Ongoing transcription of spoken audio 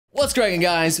What's cracking,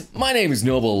 guys? My name is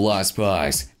Noble Lost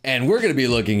Pies, and we're gonna be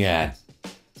looking at...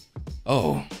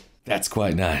 Oh, that's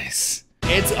quite nice.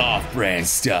 It's off-brand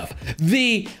stuff.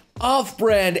 The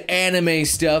off-brand anime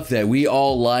stuff that we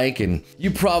all like, and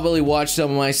you probably watch some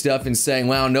of my stuff and saying,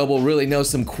 wow, Noble really knows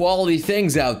some quality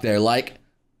things out there, like,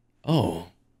 oh,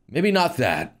 maybe not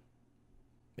that.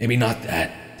 Maybe not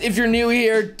that. If you're new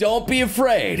here, don't be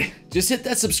afraid. Just hit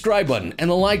that subscribe button and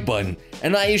the like button,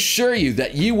 and I assure you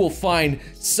that you will find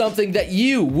something that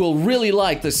you will really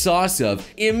like the sauce of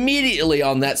immediately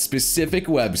on that specific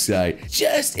website.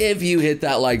 Just if you hit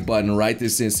that like button right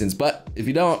this instance, but if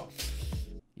you don't,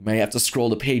 you may have to scroll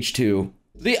to page 2.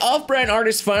 The off-brand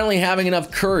artist finally having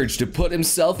enough courage to put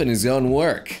himself in his own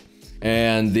work.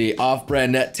 And the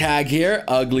off-brand net tag here,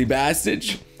 ugly bastard.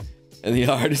 And the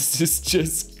artist is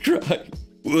just crying.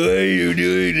 Why are you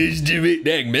doing this to me?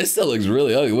 Dang, Mista looks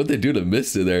really ugly. What'd they do to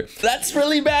Mista there? That's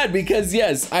really bad because,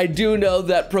 yes, I do know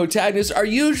that protagonists are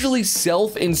usually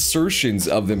self-insertions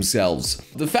of themselves.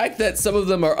 The fact that some of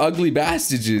them are ugly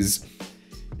bastages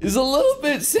is a little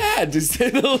bit sad, to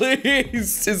say the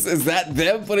least. Is that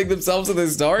them putting themselves in the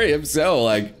story? If so,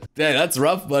 like, dang, that's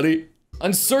rough, buddy.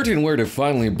 Uncertain where to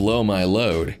finally blow my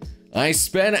load, I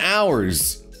spend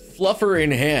hours, fluffer in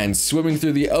hand, swimming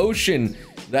through the ocean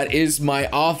that is my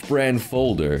off-brand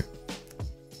folder.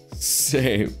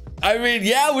 Same. I mean,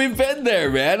 yeah, we've been there,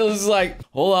 man. It was like,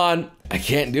 hold on, I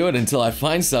can't do it until I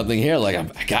find something here. Like,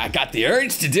 I got the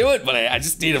urge to do it, but I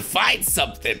just need to find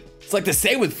something. It's like the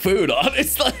same with food,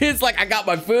 honestly. It's like I got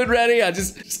my food ready. I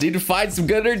just need to find some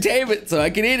good entertainment so I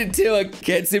can eat it too. I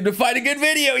can't seem to find a good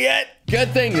video yet.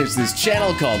 Good thing there's this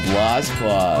channel called Lost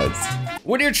Pods.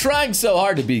 When you're trying so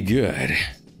hard to be good,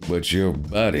 but your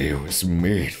body was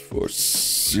made for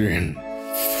sin.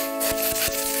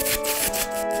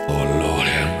 Oh Lord,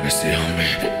 have mercy on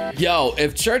me. Yo,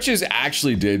 if churches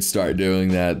actually did start doing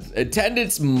that,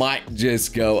 attendance might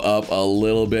just go up a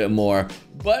little bit more,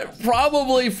 but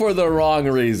probably for the wrong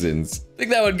reasons. I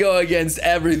think that would go against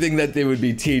everything that they would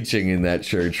be teaching in that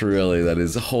church, really, that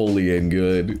is holy and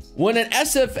good. When an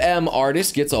SFM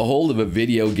artist gets a hold of a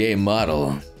video game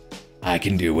model, I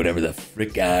can do whatever the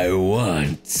frick I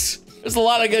want. There's a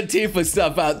lot of good Tifa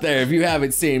stuff out there if you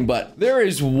haven't seen, but there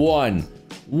is one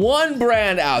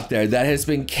brand out there that has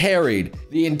been carried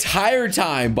the entire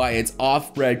time by its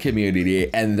off-brand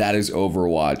community, and that is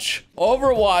Overwatch.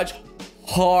 Overwatch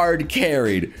hard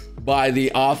carried by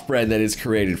the off-brand that is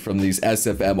created from these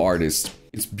SFM artists.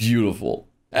 It's beautiful.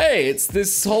 Hey, it's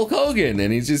this Hulk Hogan,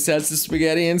 and he just has the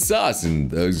spaghetti and sauce,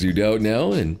 and those who don't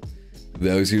know, and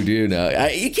those who do know.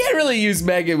 You can't really use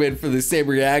Mega Man for the same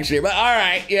reaction, but all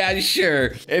right, yeah,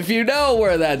 sure. If you know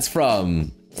where that's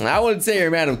from, I wouldn't say you're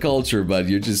a man of culture, but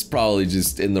you're just probably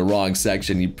just in the wrong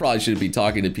section. You probably shouldn't be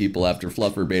talking to people after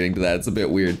fluffer baiting to that. It's a bit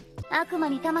weird.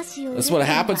 That's what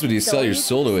happens when you sell your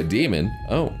soul to a demon.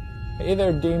 Oh. Hey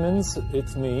there, demons.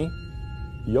 It's me.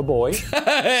 Your boy.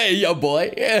 Hey, your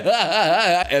boy.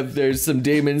 If there's some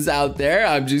demons out there,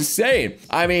 I'm just saying.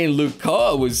 I mean,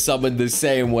 Lukoa was summoned the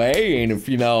same way, and if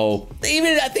you know,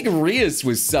 even I think Rias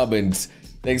was summoned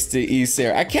thanks to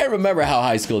Issair. I can't remember how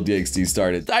High School DxD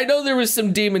started. I know there was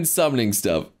some demon summoning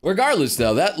stuff. Regardless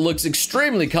though, that looks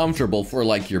extremely comfortable for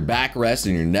like your backrest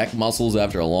and your neck muscles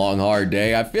after a long, hard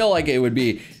day. I feel like it would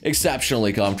be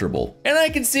exceptionally comfortable. And I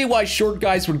can see why short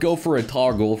guys would go for a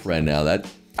tall girlfriend now.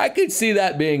 I could see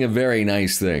that being a very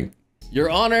nice thing. Your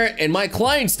Honor, in my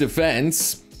client's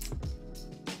defense,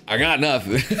 I got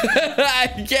nothing.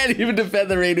 I can't even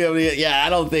defend the radio. Yeah, I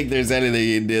don't think there's anything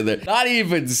you can do there. Not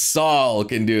even Saul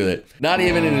can do that. Not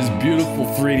even in his beautiful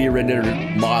 3D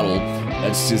rendered model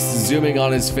that's just zooming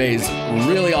on his face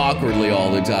really awkwardly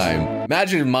all the time.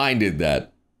 Imagine if mine did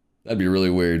that. That'd be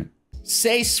really weird.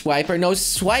 Say swipe or no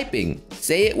swiping.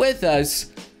 Say it with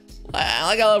us.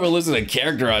 Like I'll ever listen to a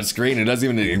character on screen who doesn't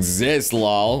even exist,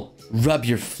 lol. Rub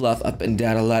your fluff up and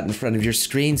down a lot in front of your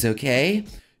screens, okay?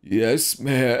 Yes,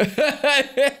 man.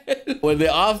 When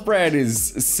the off-brand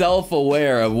is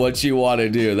self-aware of what you want to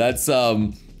do, that's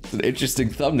an interesting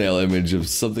thumbnail image of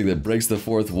something that breaks the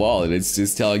fourth wall and it's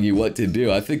just telling you what to do.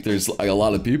 I think there's like a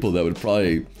lot of people that would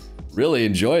probably really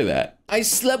enjoy that. I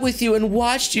slept with you and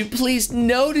watched you, please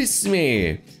notice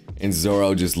me. And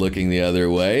Zoro just looking the other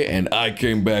way, and I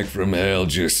came back from hell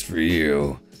just for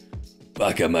you.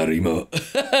 Baka Marimo.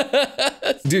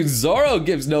 Dude, Zoro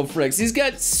gives no fricks. He's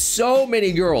got so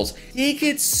many girls. He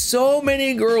gets so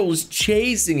many girls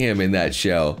chasing him in that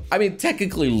show. I mean,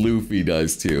 technically Luffy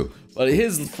does too, but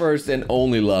his first and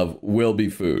only love will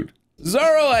be food.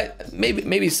 Zoro,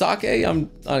 maybe sake? I'm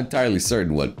not entirely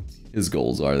certain what his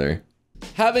goals are there.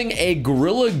 Having a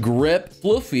gorilla grip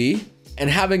Fluffy and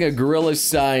having a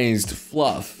gorilla-sized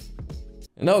Fluff.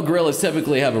 I know gorillas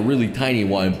typically have a really tiny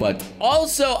one, but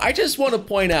also I just want to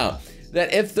point out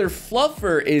that if their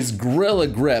fluffer is gorilla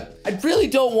grip, I really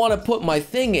don't want to put my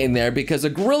thing in there because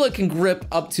a gorilla can grip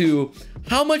up to,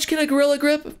 how much can a gorilla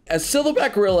grip? A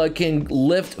silverback gorilla can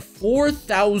lift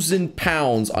 4,000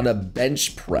 pounds on a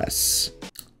bench press.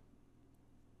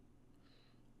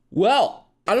 Well,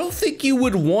 I don't think you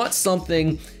would want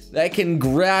something that can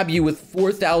grab you with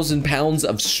 4,000 pounds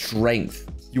of strength.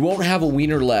 You won't have a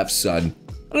wiener left, son.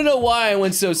 I don't know why I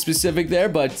went so specific there,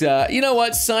 but you know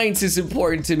what? Science is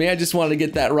important to me. I just wanted to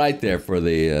get that right there for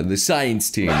the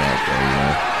science team out there,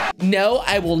 you know? No,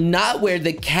 I will not wear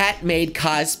the cat-made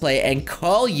cosplay and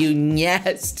call you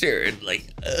Nyaster. Like,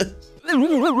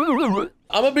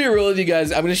 I'm gonna be real with you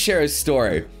guys. I'm gonna share a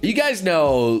story. You guys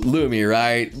know Lumi,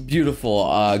 right? Beautiful,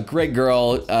 great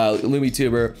girl, Lumi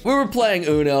tuber. We were playing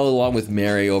Uno along with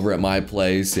Mary over at my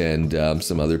place and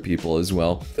some other people as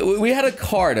well. We had a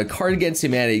card against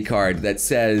humanity card that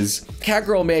says, cat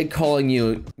girl made calling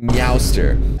you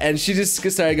Meowster. And she just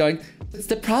started going, what's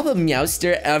the problem,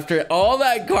 Meowster? After all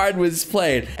that card was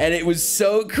played, and it was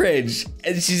so cringe.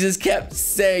 And she just kept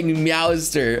saying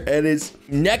Meowster, and it's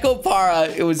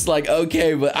Nekopara. It was like,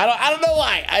 okay, but I don't know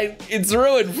why. It's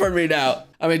ruined for me now.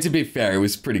 I mean, to be fair, it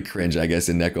was pretty cringe, I guess,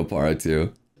 in Nekopara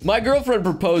too. My girlfriend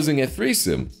proposing a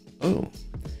threesome. Oh.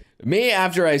 Me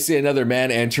after I see another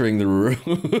man entering the room.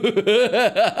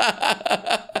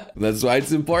 That's why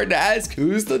it's important to ask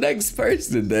who's the next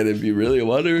person then if you really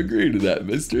want to agree to that,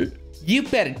 mister. You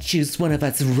better choose one of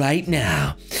us right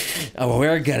now, or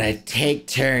we're gonna take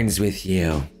turns with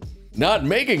you. Not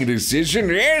making a decision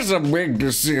is a big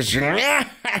decision.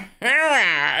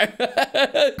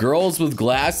 Girls with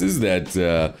glasses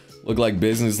that look like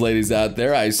business ladies out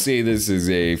there, I see this as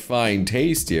a fine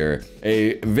taste here.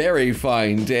 A very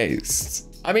fine taste.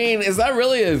 I mean, is that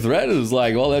really a threat? It was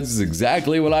like, well, that's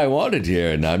exactly what I wanted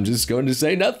here, and I'm just going to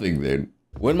say nothing then.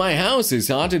 When my house is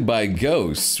haunted by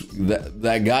ghosts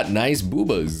that got nice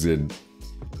boobas, and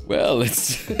well,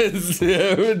 it's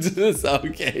just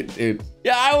okay, dude.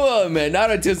 Yeah, I will admit,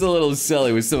 Naruto's a little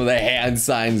silly with some of the hand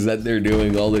signs that they're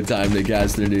doing all the time to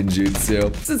cast their ninjutsu.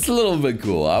 It's a little bit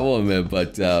cool, I will admit,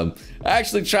 but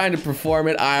actually trying to perform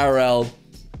it IRL,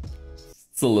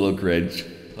 it's a little cringe.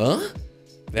 Huh?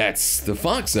 That's the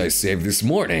fox I saved this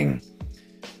morning.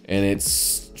 And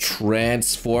it's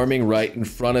transforming right in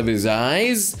front of his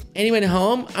eyes. Anyone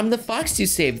home? I'm the fox you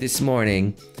saved this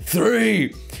morning.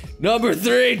 3! Number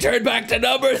 3! Turn back to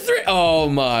number 3! Oh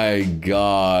my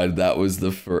god, that was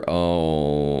the first.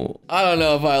 Oh. I don't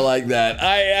know if I like that.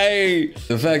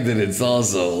 The fact that it's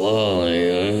also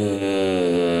lonely.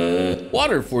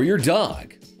 Water for your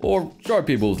dog. Or short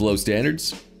people with low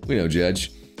standards. We know,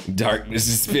 Judge. Darkness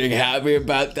is being happy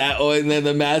about that one, and then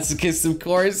the masochist, of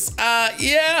course.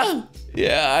 Yeah.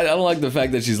 Yeah, I don't like the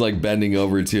fact that she's like bending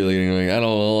over too. I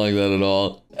don't like that at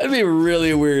all. That'd be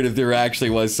really weird if there actually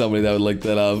was somebody that would look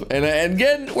that up. And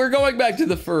again, we're going back to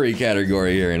the furry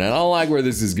category here, and I don't like where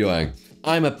this is going.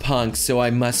 I'm a punk, so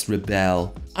I must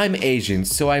rebel. I'm Asian,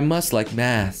 so I must like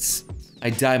masks.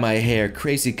 I dye my hair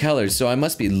crazy colors, so I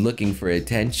must be looking for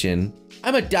attention.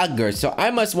 I'm a dog girl, so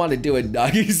I must want to do it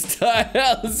doggy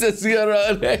style.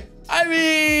 I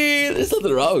mean, there's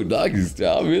nothing wrong with doggy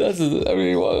style. I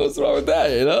mean, what's wrong with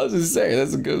that? You know, just saying,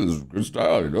 that's a good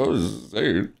style. You know, just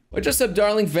saying. But just some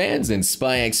darling fans and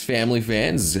Spy X Family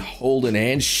fans holding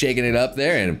hands, shaking it up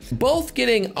there, and both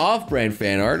getting off-brand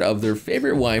fan art of their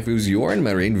favorite waifus, Yor and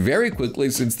Marine, very quickly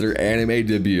since their anime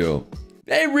debut.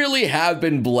 They really have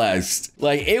been blessed.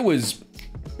 Like, it was,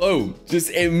 boom, just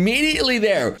immediately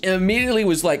there. Immediately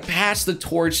was like, pass the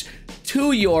torch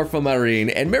to Yor from Marine,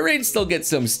 and Marine still gets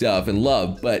some stuff and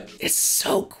love, but it's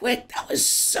so quick. That was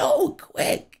so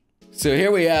quick. So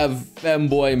here we have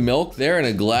femboy milk there in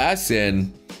a glass,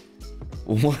 and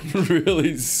one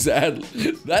really sad,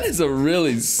 that is a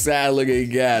really sad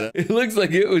looking cat. It looks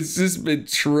like it was just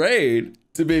betrayed.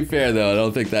 To be fair though, I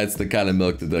don't think that's the kind of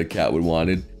milk that the cat would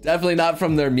wanted. Definitely not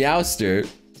from their Meowster.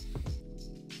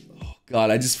 Oh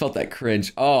god, I just felt that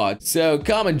cringe. Oh, so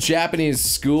common Japanese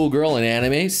schoolgirl in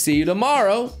anime, see you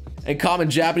tomorrow. And common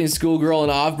Japanese schoolgirl in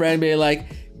Offbrand being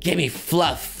like, give me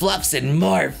fluffs and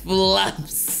more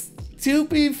fluffs. To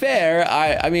be fair,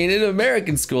 I mean, in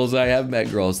American schools, I have met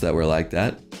girls that were like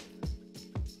that.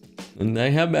 And I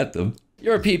have met them.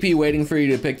 You're a PP waiting for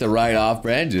you to pick the right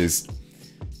Offbrand, just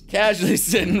casually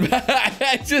sitting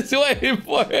back, just waiting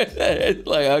for it. It's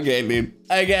like, okay, dude.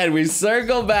 Again, we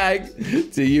circle back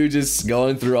to you just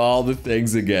going through all the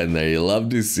things again there. You love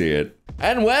to see it.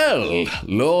 And well,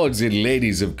 lords and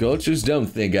ladies of cultures, don't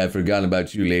think I've forgotten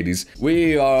about you ladies.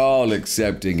 We are all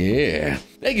accepting here.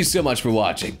 Thank you so much for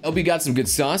watching. Hope you got some good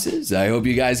sauces. I hope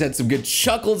you guys had some good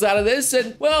chuckles out of this.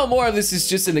 And well, more of this is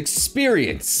just an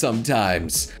experience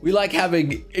sometimes. We like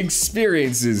having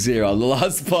experiences here on the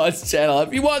Lost Paws channel.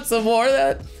 If you want some more of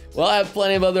that, well, I have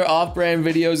plenty of other off-brand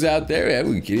videos out there. Yeah,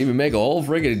 we can even make a whole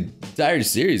friggin' entire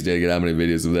series to get how many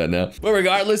videos of that now. But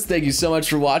regardless, thank you so much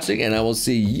for watching, and I will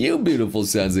see you beautiful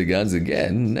sons of guns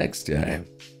again next time.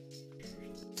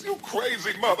 You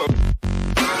crazy mother.